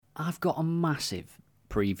I've got a massive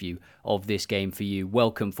preview of this game for you.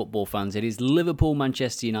 Welcome, football fans. It is Liverpool,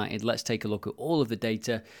 Manchester United. Let's take a look at all of the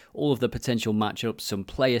data, all of the potential matchups, some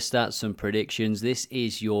player stats, some predictions. This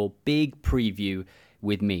is your big preview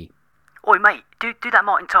with me. Oi, mate, do that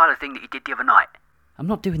Martin Tyler thing that you did the other night. I'm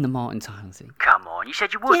not doing the Martin Tyler thing. Come on, you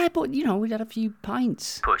said you would. Yeah, but, you know, we'd had a few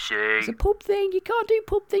pints. Pussy. It's a pub thing. You can't do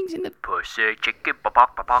pub things in the... Pussy, chicken,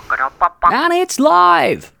 And it's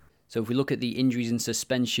live! So if we look at the injuries and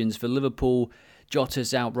suspensions for Liverpool,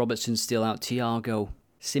 Jota's out, Robertson's still out, Thiago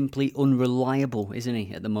simply unreliable, isn't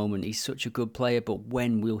he, at the moment? He's such a good player, but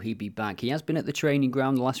when will he be back? He has been at the training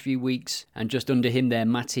ground the last few weeks, and just under him there,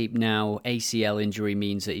 Matip now, ACL injury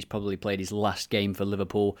means that he's probably played his last game for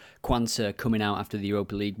Liverpool. Quansah coming out after the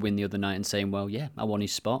Europa League win the other night and saying, well, yeah, I want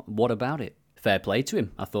his spot. What about it? Fair play to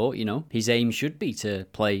him, I thought, you know. His aim should be to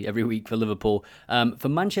play every week for Liverpool. For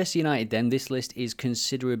Manchester United then, this list is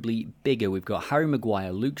considerably bigger. We've got Harry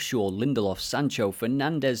Maguire, Luke Shaw, Lindelof, Sancho,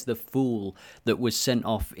 Fernandes the fool that was sent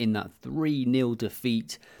off in that 3-0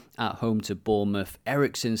 defeat at home to Bournemouth.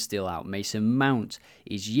 Eriksen's still out. Mason Mount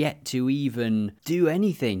is yet to even do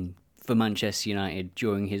anything for Manchester United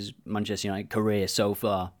during his Manchester United career so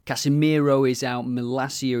far. Casemiro is out,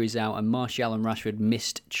 Malacia is out, and Martial and Rashford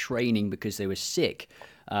missed training because they were sick.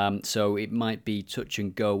 So it might be touch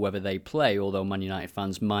and go whether they play, although Man United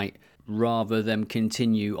fans might rather them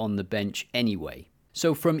continue on the bench anyway.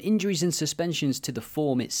 So from injuries and suspensions to the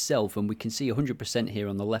form itself, and we can see 100% here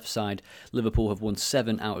on the left side, Liverpool have won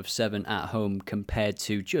 7 out of 7 at home compared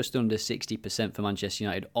to just under 60% for Manchester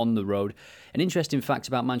United on the road. An interesting fact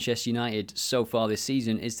about Manchester United so far this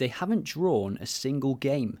season is they haven't drawn a single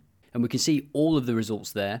game. And we can see all of the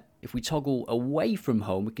results there. If we toggle away from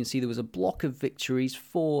home, we can see there was a block of victories,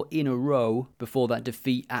 4 in a row, before that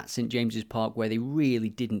defeat at St James's Park, where they really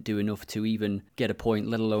didn't do enough to even get a point,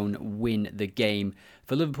 let alone win the game.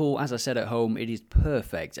 For Liverpool, as I said at home, it is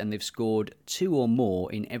perfect, and they've scored 2 or more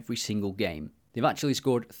in every single game. They've actually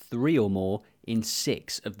scored 3 or more in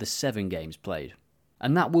 6 of the 7 games played.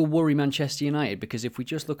 And that will worry Manchester United, because if we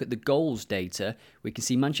just look at the goals data, we can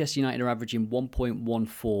see Manchester United are averaging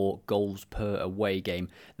 1.14 goals per away game.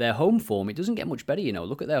 Their home form, it doesn't get much better, you know.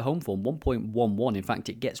 Look at their home form, 1.11. In fact,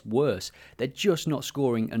 it gets worse. They're just not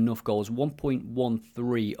scoring enough goals,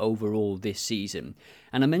 1.13 overall this season.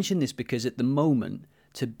 And I mention this because at the moment,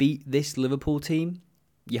 to beat this Liverpool team,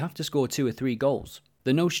 you have to score 2 or 3 goals.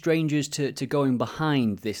 They're no strangers to going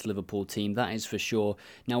behind this Liverpool team, that is for sure.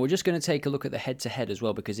 Now, we're just going to take a look at the head-to-head as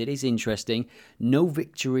well, because it is interesting. No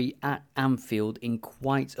victory at Anfield in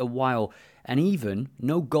quite a while, and even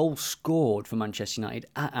no goal scored for Manchester United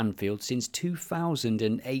at Anfield since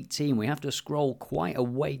 2018. We have to scroll quite a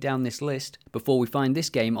way down this list before we find this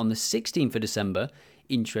game on the 16th of December.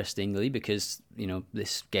 Interestingly, because, you know,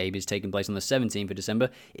 this game is taking place on the 17th of December.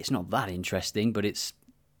 It's not that interesting, but it's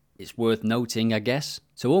worth noting, I guess.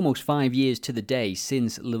 So almost 5 years to the day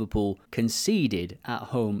since Liverpool conceded at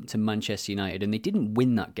home to Manchester United, and they didn't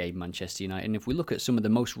win that game, Manchester United. And if we look at some of the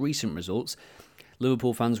most recent results,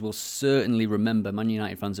 Liverpool fans will certainly remember, Man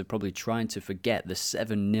United fans are probably trying to forget the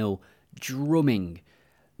 7-0 drumming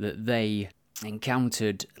that they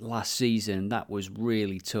encountered last season. That was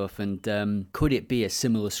really tough, and could it be a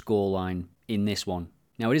similar scoreline in this one?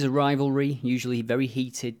 Now, it is a rivalry, usually very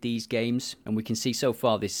heated, these games, and we can see so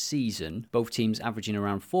far this season, both teams averaging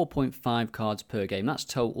around 4.5 cards per game. That's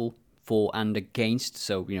total, for and against,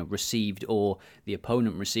 so, you know, received or the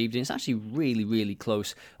opponent received, and it's actually really, really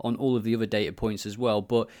close on all of the other data points as well,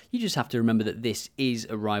 but you just have to remember that this is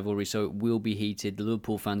a rivalry, so it will be heated. The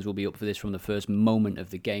Liverpool fans will be up for this from the first moment of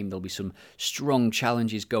the game. There'll be some strong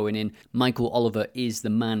challenges going in. Michael Oliver is the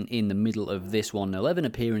man in the middle of this one. 11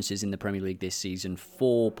 appearances in the Premier League this season,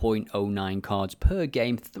 4.09 cards per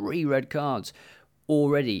game, 3 red cards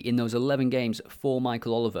already in those 11 games for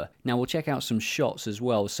Michael Oliver. Now, we'll check out some shots as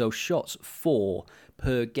well. So shots 4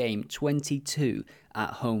 per game, 22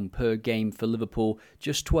 at home per game for Liverpool,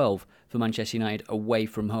 just 12 for Manchester United away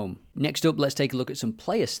from home. Next up, let's take a look at some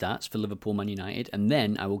player stats for Liverpool Man United, and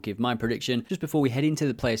then I will give my prediction. Just before we head into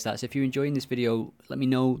the player stats, if you're enjoying this video, let me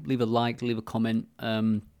know, leave a like, leave a comment,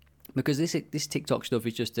 because this TikTok stuff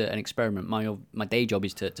is just an experiment. My day job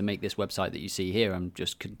is to make this website that you see here. I'm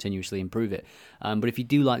just continuously improve it. But if you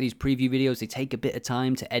do like these preview videos, they take a bit of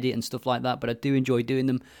time to edit and stuff like that, but I do enjoy doing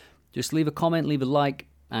them. Just leave a comment, leave a like,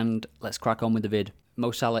 and let's crack on with the vid.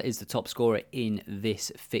 Mo Salah is the top scorer in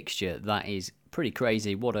this fixture. That is pretty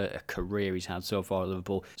crazy. What a career he's had so far at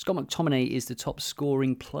Liverpool. Scott McTominay is the top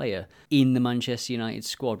scoring player in the Manchester United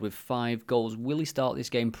squad with 5 goals. Will he start this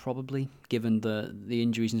game? Probably, given the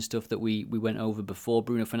injuries and stuff that we went over before.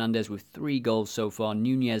 Bruno Fernandes with 3 goals so far.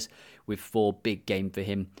 Nunez with 4. Big game for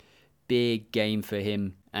him. big game for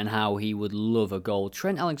him and how he would love a goal.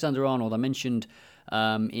 Trent Alexander-Arnold, I mentioned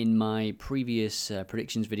in my previous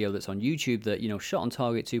predictions video that's on YouTube that, shot on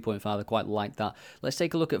target 2.5, I quite like that. Let's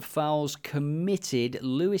take a look at fouls committed.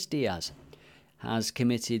 Luis Diaz has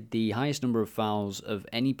committed the highest number of fouls of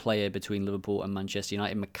any player between Liverpool and Manchester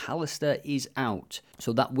United. McAllister is out,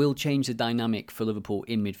 so that will change the dynamic for Liverpool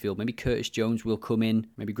in midfield. Maybe Curtis Jones will come in,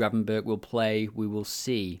 maybe Gravenberch will play, we will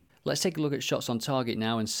see. Let's take a look at shots on target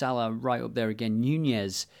now, and Salah right up there again.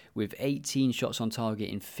 Nunez with 18 shots on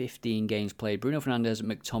target in 15 games played. Bruno Fernandes,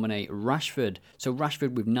 McTominay, Rashford. So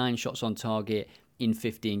Rashford with 9 shots on target in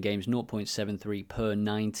 15 games, 0.73 per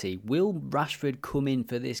 90. Will Rashford come in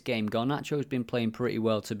for this game? Garnacho's been playing pretty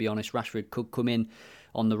well, to be honest. Rashford could come in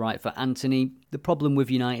on the right for Anthony. The problem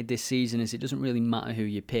with United this season is it doesn't really matter who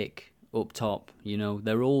you pick up top.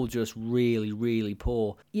 They're all just really, really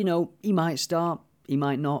poor. He might start, he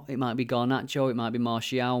might not. It might be Garnacho, it might be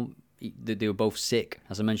Martial. They were both sick,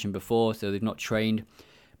 as I mentioned before, so they've not trained.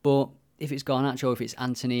 But if it's Garnacho, if it's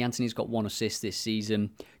Anthony, Anthony's got 1 assist this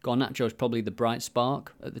season. Garnacho is probably the bright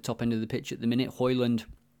spark at the top end of the pitch at the minute. Højlund,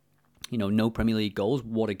 no Premier League goals.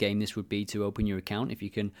 What a game this would be to open your account. If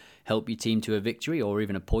you can help your team to a victory or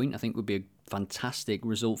even a point, I think would be a fantastic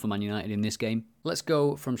result for Man United in this game. Let's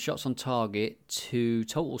go from shots on target to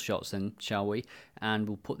total shots then, shall we? And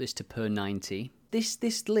we'll put this to per 90.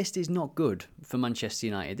 This list is not good for Manchester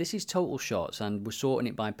United. This is total shots, and we're sorting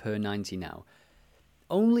it by per 90 now.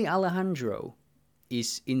 Only Alejandro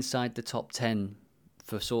is inside the top 10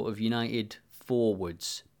 for sort of United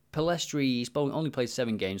forwards. Pellistri, he's only played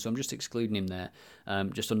 7 games, so I'm just excluding him there,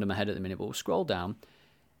 just under my head at the minute. But we'll scroll down.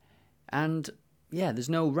 And yeah, there's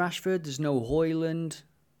no Rashford, there's no Højlund,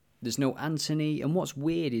 there's no Anthony. And what's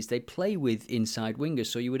weird is they play with inside wingers,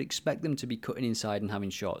 so you would expect them to be cutting inside and having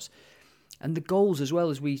shots. And the goals as well,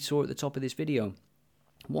 as we saw at the top of this video.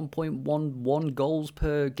 1.11 goals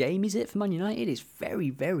per game, is it, for Man United? It's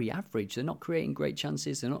very, very average. They're not creating great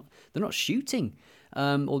chances. They're not shooting.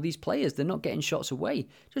 Or these players, they're not getting shots away.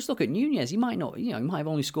 Just look at Nunez. He might not, he might have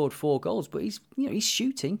only scored 4 goals, but he's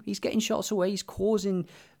shooting. He's getting shots away. He's causing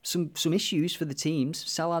some issues for the teams.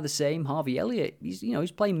 Salah the same. Harvey Elliott,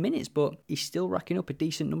 he's playing minutes, but he's still racking up a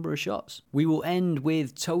decent number of shots. We will end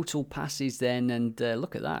with total passes then, and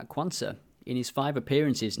look at that, Quansah. In his 5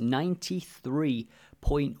 appearances,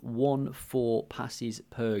 93.14 passes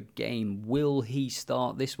per game. Will he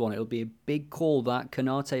start this one? It'll be a big call, that.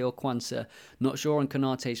 Konate or Quansah. Not sure on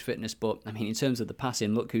Konate's fitness, but I mean, in terms of the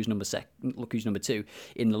passing, look who's number 2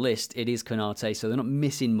 in the list. It is Konate, so they're not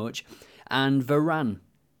missing much. And Varane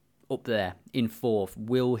up there in 4th.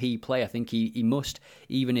 Will he play? I think he must,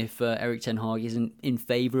 even if Erik ten Hag isn't in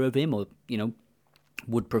favour of him, or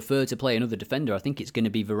would prefer to play another defender. I think it's going to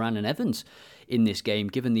be Varane and Evans in this game,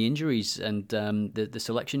 given the injuries and the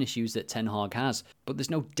selection issues that Ten Hag has. But there's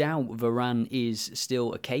no doubt Varane is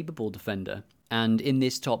still a capable defender. And in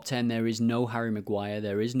this top 10, there is no Harry Maguire,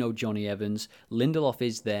 there is no Johnny Evans. Lindelof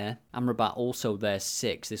is there. Amrabat also there,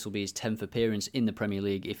 6th. This will be his 10th appearance in the Premier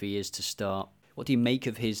League if he is to start. What do you make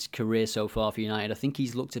of his career so far for United? I think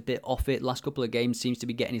he's looked a bit off it. Last couple of games seems to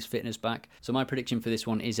be getting his fitness back. So my prediction for this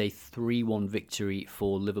one is a 3-1 victory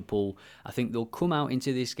for Liverpool. I think they'll come out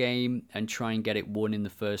into this game and try and get it won in the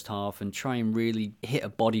first half and try and really hit a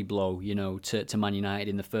body blow, to Man United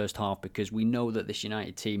in the first half, because we know that this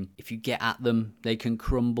United team, if you get at them, they can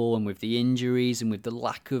crumble. And with the injuries and with the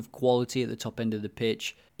lack of quality at the top end of the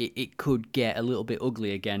pitch, it could get a little bit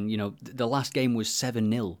ugly again. The last game was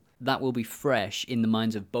 7-0. That will be fresh in the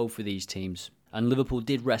minds of both of these teams. And Liverpool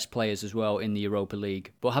did rest players as well in the Europa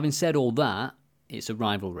League. But having said all that, it's a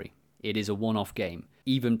rivalry. It is a one-off game.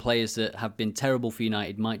 Even players that have been terrible for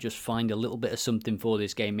United might just find a little bit of something for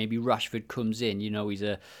this game. Maybe Rashford comes in.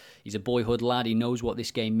 He's a boyhood lad. He knows what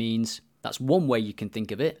this game means. That's one way you can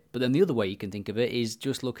think of it. But then the other way you can think of it is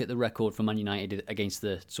just look at the record for Man United against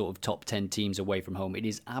the sort of top 10 teams away from home. It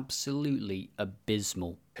is absolutely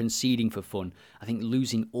abysmal. Conceding for fun. I think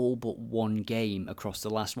losing all but 1 game across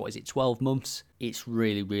the last, 12 months? It's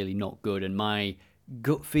really, really not good. And my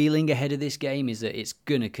gut feeling ahead of this game is that it's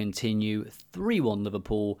going to continue. 3-1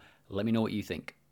 Liverpool. Let me know what you think.